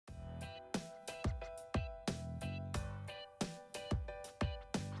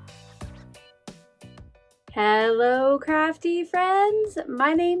Hello crafty friends,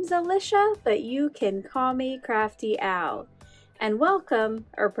 my name's Alicia, but you can call me Crafty Al. And welcome,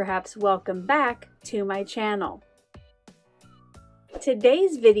 or perhaps welcome back, to my channel.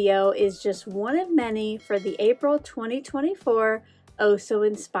 Today's video is just one of many for the April 2024 Oh So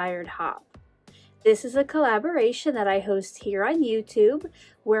Inspired Hop. This is a collaboration that I host here on YouTube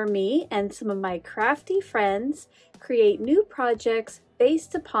where me and some of my crafty friends create new projects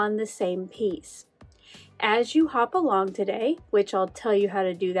based upon the same piece. As you hop along today, which I'll tell you how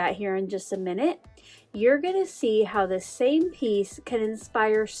to do that here in just a minute, you're going to see how the same piece can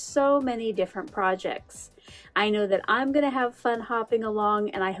inspire so many different projects. I know that I'm going to have fun hopping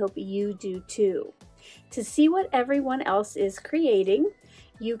along, and I hope you do too. To see what everyone else is creating,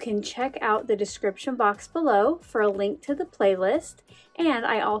 you can check out the description box below for a link to the playlist, and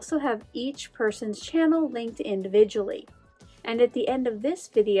I also have each person's channel linked individually. And at the end of this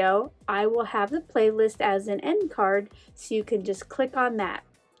video, I will have the playlist as an end card, so you can just click on that.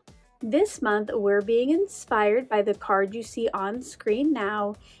 This month, we're being inspired by the card you see on screen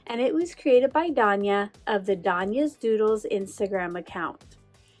now, and it was created by Danya of the Danya's Doodles Instagram account.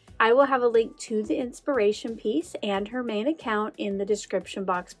 I will have a link to the inspiration piece and her main account in the description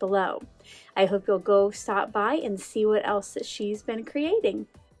box below. I hope you'll go stop by and see what else that she's been creating.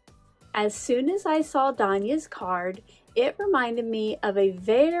 As soon as I saw Danya's card, it reminded me of a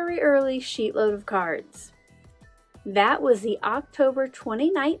very early SheetLoad of Cards. That was the October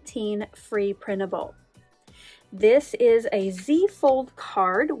 2019 free printable. This is a Z-fold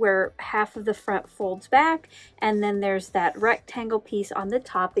card where half of the front folds back, and then there's that rectangle piece on the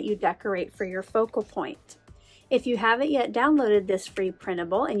top that you decorate for your focal point. If you haven't yet downloaded this free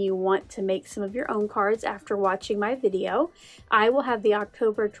printable and you want to make some of your own cards after watching my video, I will have the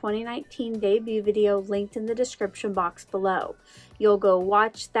October 2019 debut video linked in the description box below. You'll go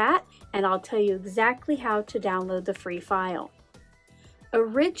watch that and I'll tell you exactly how to download the free file.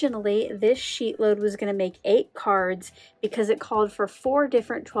 Originally, this sheet load was going to make 8 cards because it called for 4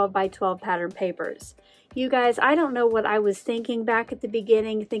 different 12x12 pattern papers. You guys, I don't know what I was thinking back at the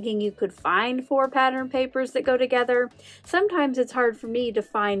beginning, thinking you could find 4 pattern papers that go together. Sometimes it's hard for me to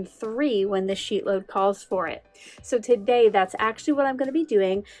find 3 when the sheet load calls for it. So today, that's actually what I'm going to be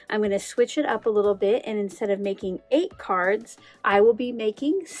doing. I'm going to switch it up a little bit, and instead of making 8 cards, I will be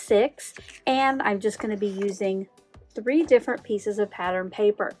making 6, and I'm just going to be using 3 different pieces of pattern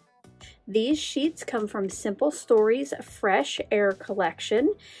paper. These sheets come from Simple Stories Fresh Air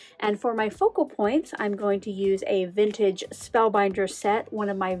collection, and for my focal points I'm going to use a vintage Spellbinder set, one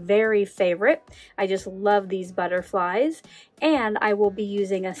of my very favorite. I just love these butterflies, and I will be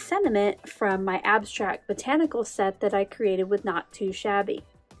using a sentiment from my Abstract Botanicals set that I created with Not Too Shabby.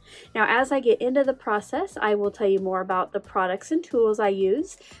 Now, as I get into the process, I will tell you more about the products and tools I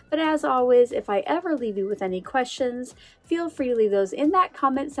use, but as always, if I ever leave you with any questions, feel free to leave those in that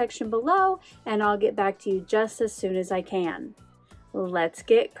comment section below, and I'll get back to you just as soon as I can. Let's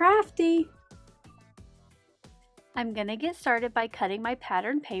get crafty! I'm going to get started by cutting my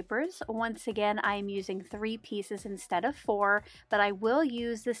pattern papers. Once again, I am using 3 pieces instead of 4, but I will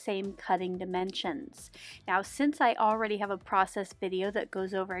use the same cutting dimensions. Now, since I already have a process video that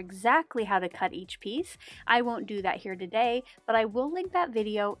goes over exactly how to cut each piece, I won't do that here today, but I will link that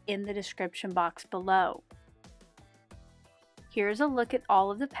video in the description box below. Here's a look at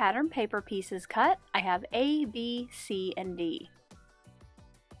all of the pattern paper pieces cut. I have A, B, C, and D.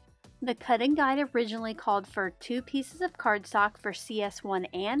 The cutting guide originally called for 2 pieces of cardstock for CS1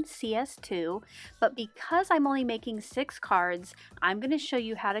 and CS2, but because I'm only making 6 cards, I'm going to show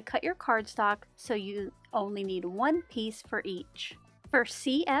you how to cut your cardstock so you only need 1 piece for each. For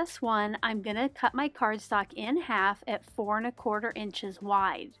CS1, I'm going to cut my cardstock in half at 4 1/4 inches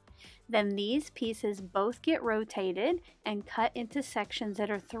wide. Then these pieces both get rotated and cut into sections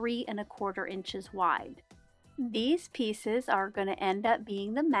that are 3 1/4 inches wide. These pieces are going to end up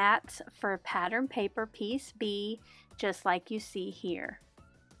being the mats for pattern paper piece B, just like you see here.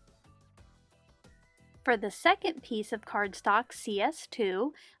 For the second piece of cardstock,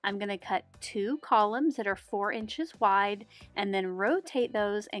 CS2, I'm going to cut 2 columns that are 4 inches wide, and then rotate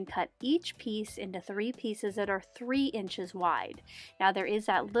those and cut each piece into 3 pieces that are 3 inches wide. Now there is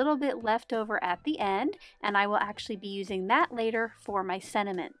that little bit left over at the end, and I will actually be using that later for my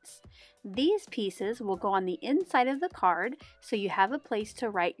sentiments. These pieces will go on the inside of the card, so you have a place to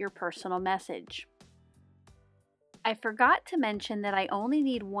write your personal message. I forgot to mention that I only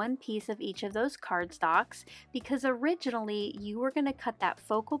need 1 piece of each of those cardstocks because originally you were going to cut that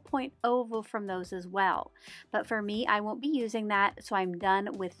focal point oval from those as well. But for me, I won't be using that, so I'm done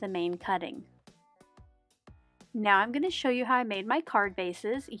with the main cutting. Now I'm going to show you how I made my card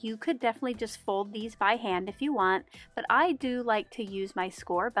bases. You could definitely just fold these by hand if you want, but I do like to use my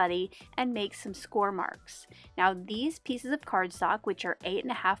Scor-Buddy and make some score marks. Now these pieces of cardstock, which are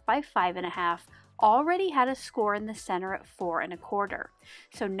 8.5 by 5.5, already had a score in the center at 4 1/4.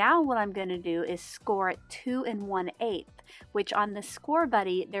 So now what I'm going to do is score at 2 1/8, which on the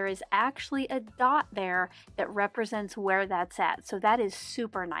Scor-Buddy there is actually a dot there that represents where that's at. So that is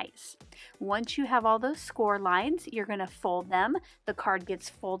super nice. Once you have all those score lines, you're going to fold them. The card gets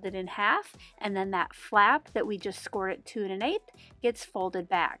folded in half, and then that flap that we just scored at 2 1/8 gets folded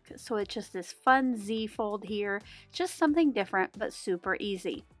back. So it's just this fun Z fold here, just something different but super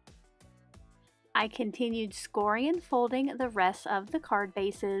easy. I continued scoring and folding the rest of the card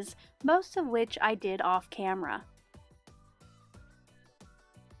bases, most of which I did off camera.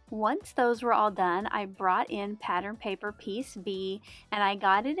 Once those were all done, I brought in pattern paper piece B and I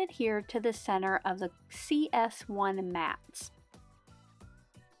got it adhered to the center of the CS1 mats.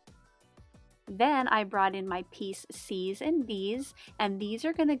 Then I brought in my piece C's and D's, and these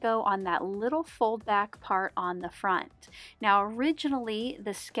are going to go on that little fold back part on the front. Now originally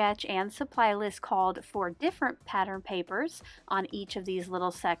the sketch and supply list called for different pattern papers on each of these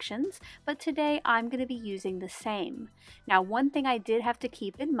little sections, but today I'm going to be using the same. Now one thing I did have to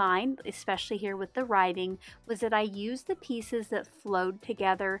keep in mind, especially here with the writing, was that I used the pieces that flowed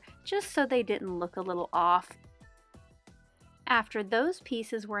together just so they didn't look a little off. After those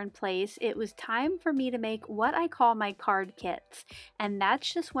pieces were in place, it was time for me to make what I call my card kits, and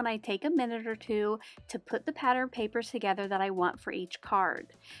that's just when I take a minute or two to put the pattern papers together that I want for each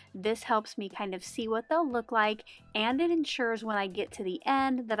card. This helps me kind of see what they'll look like, and it ensures when I get to the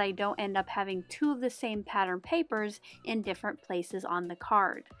end that I don't end up having two of the same pattern papers in different places on the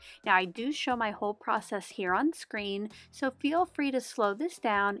card. Now I do show my whole process here on screen, so feel free to slow this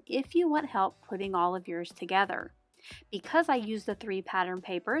down if you want help putting all of yours together. Because I use the 3 pattern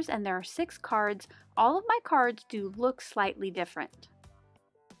papers and there are 6 cards, all of my cards do look slightly different.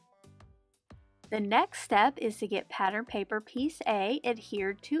 The next step is to get pattern paper piece A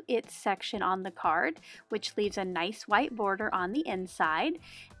adhered to its section on the card, which leaves a nice white border on the inside,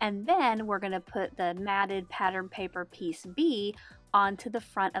 and then we're going to put the matted pattern paper piece B onto the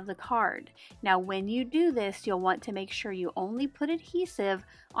front of the card. Now when you do this, you'll want to make sure you only put adhesive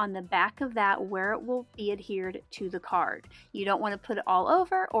on the back of that where it will be adhered to the card. You don't want to put it all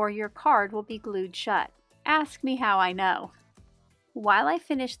over or your card will be glued shut. Ask me how I know. While I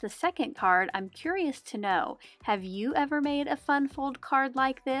finish the second card, I'm curious to know, have you ever made a fun fold card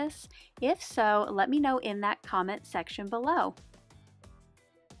like this? If so, let me know in that comment section below.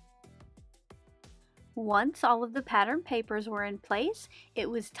 Once all of the pattern papers were in place, it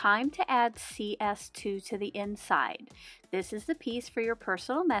was time to add CS2 to the inside. This is the piece for your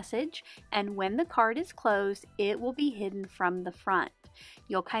personal message, and when the card is closed, it will be hidden from the front.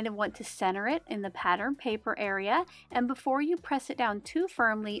 You'll kind of want to center it in the pattern paper area, and before you press it down too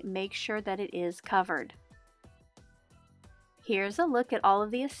firmly, make sure that it is covered. Here's a look at all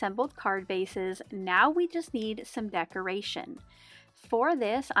of the assembled card bases. Now we just need some decoration. For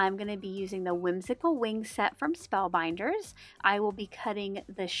this, I'm going to be using the Whimsical Wings set from Spellbinders. I will be cutting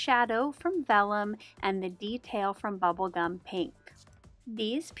the shadow from Vellum and the detail from Bubblegum Pink.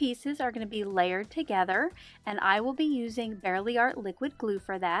 These pieces are going to be layered together, and I will be using Barely Art liquid glue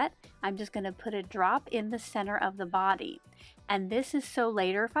for that. I'm just going to put a drop in the center of the body. And this is so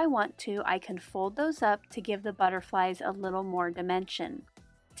later, if I want to, I can fold those up to give the butterflies a little more dimension.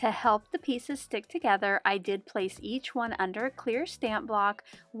 To help the pieces stick together, I did place each one under a clear stamp block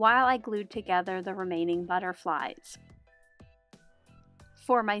while I glued together the remaining butterflies.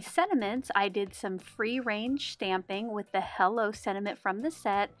 For my sentiments, I did some free range stamping with the Hello sentiment from the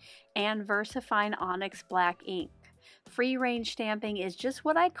set and VersaFine Onyx Black ink. Free range stamping is just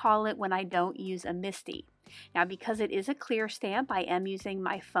what I call it when I don't use a MISTI. Now because it is a clear stamp, I am using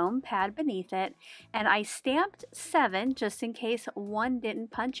my foam pad beneath it, and I stamped 7 just in case one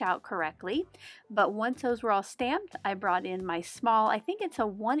didn't punch out correctly. But once those were all stamped, I brought in my small, I think it's a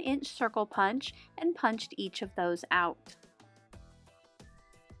 1-inch circle punch, and punched each of those out.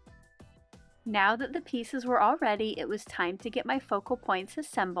 Now that the pieces were all ready, it was time to get my focal points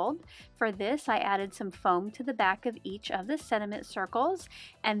assembled. For this, I added some foam to the back of each of the sentiment circles,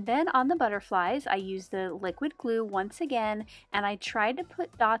 and then on the butterflies, I used the liquid glue once again, and I tried to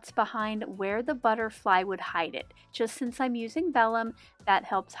put dots behind where the butterfly would hide it. Just since I'm using vellum, that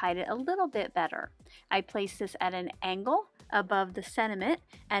helps hide it a little bit better. I placed this at an angle above the sentiment,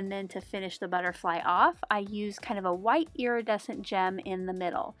 and then to finish the butterfly off, I use kind of a white iridescent gem in the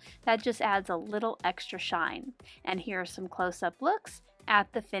middle. That just adds a little extra shine. And here are some close-up looks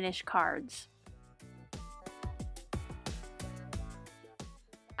at the finished cards.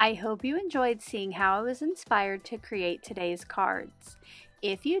 I hope you enjoyed seeing how I was inspired to create today's cards.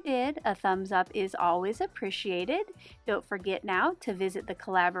 If you did, a thumbs up is always appreciated. Don't forget now to visit the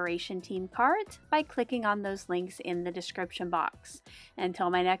collaboration team cards by clicking on those links in the description box.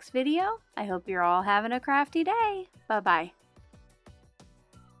 Until my next video, I hope you're all having a crafty day. Bye-bye.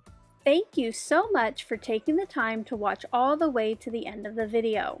 Thank you so much for taking the time to watch all the way to the end of the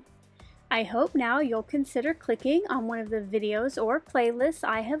video. I hope now you'll consider clicking on one of the videos or playlists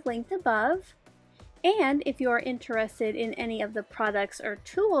I have linked above. And if you are interested in any of the products or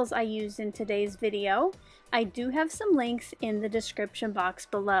tools I used in today's video, I do have some links in the description box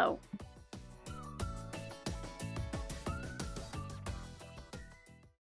below.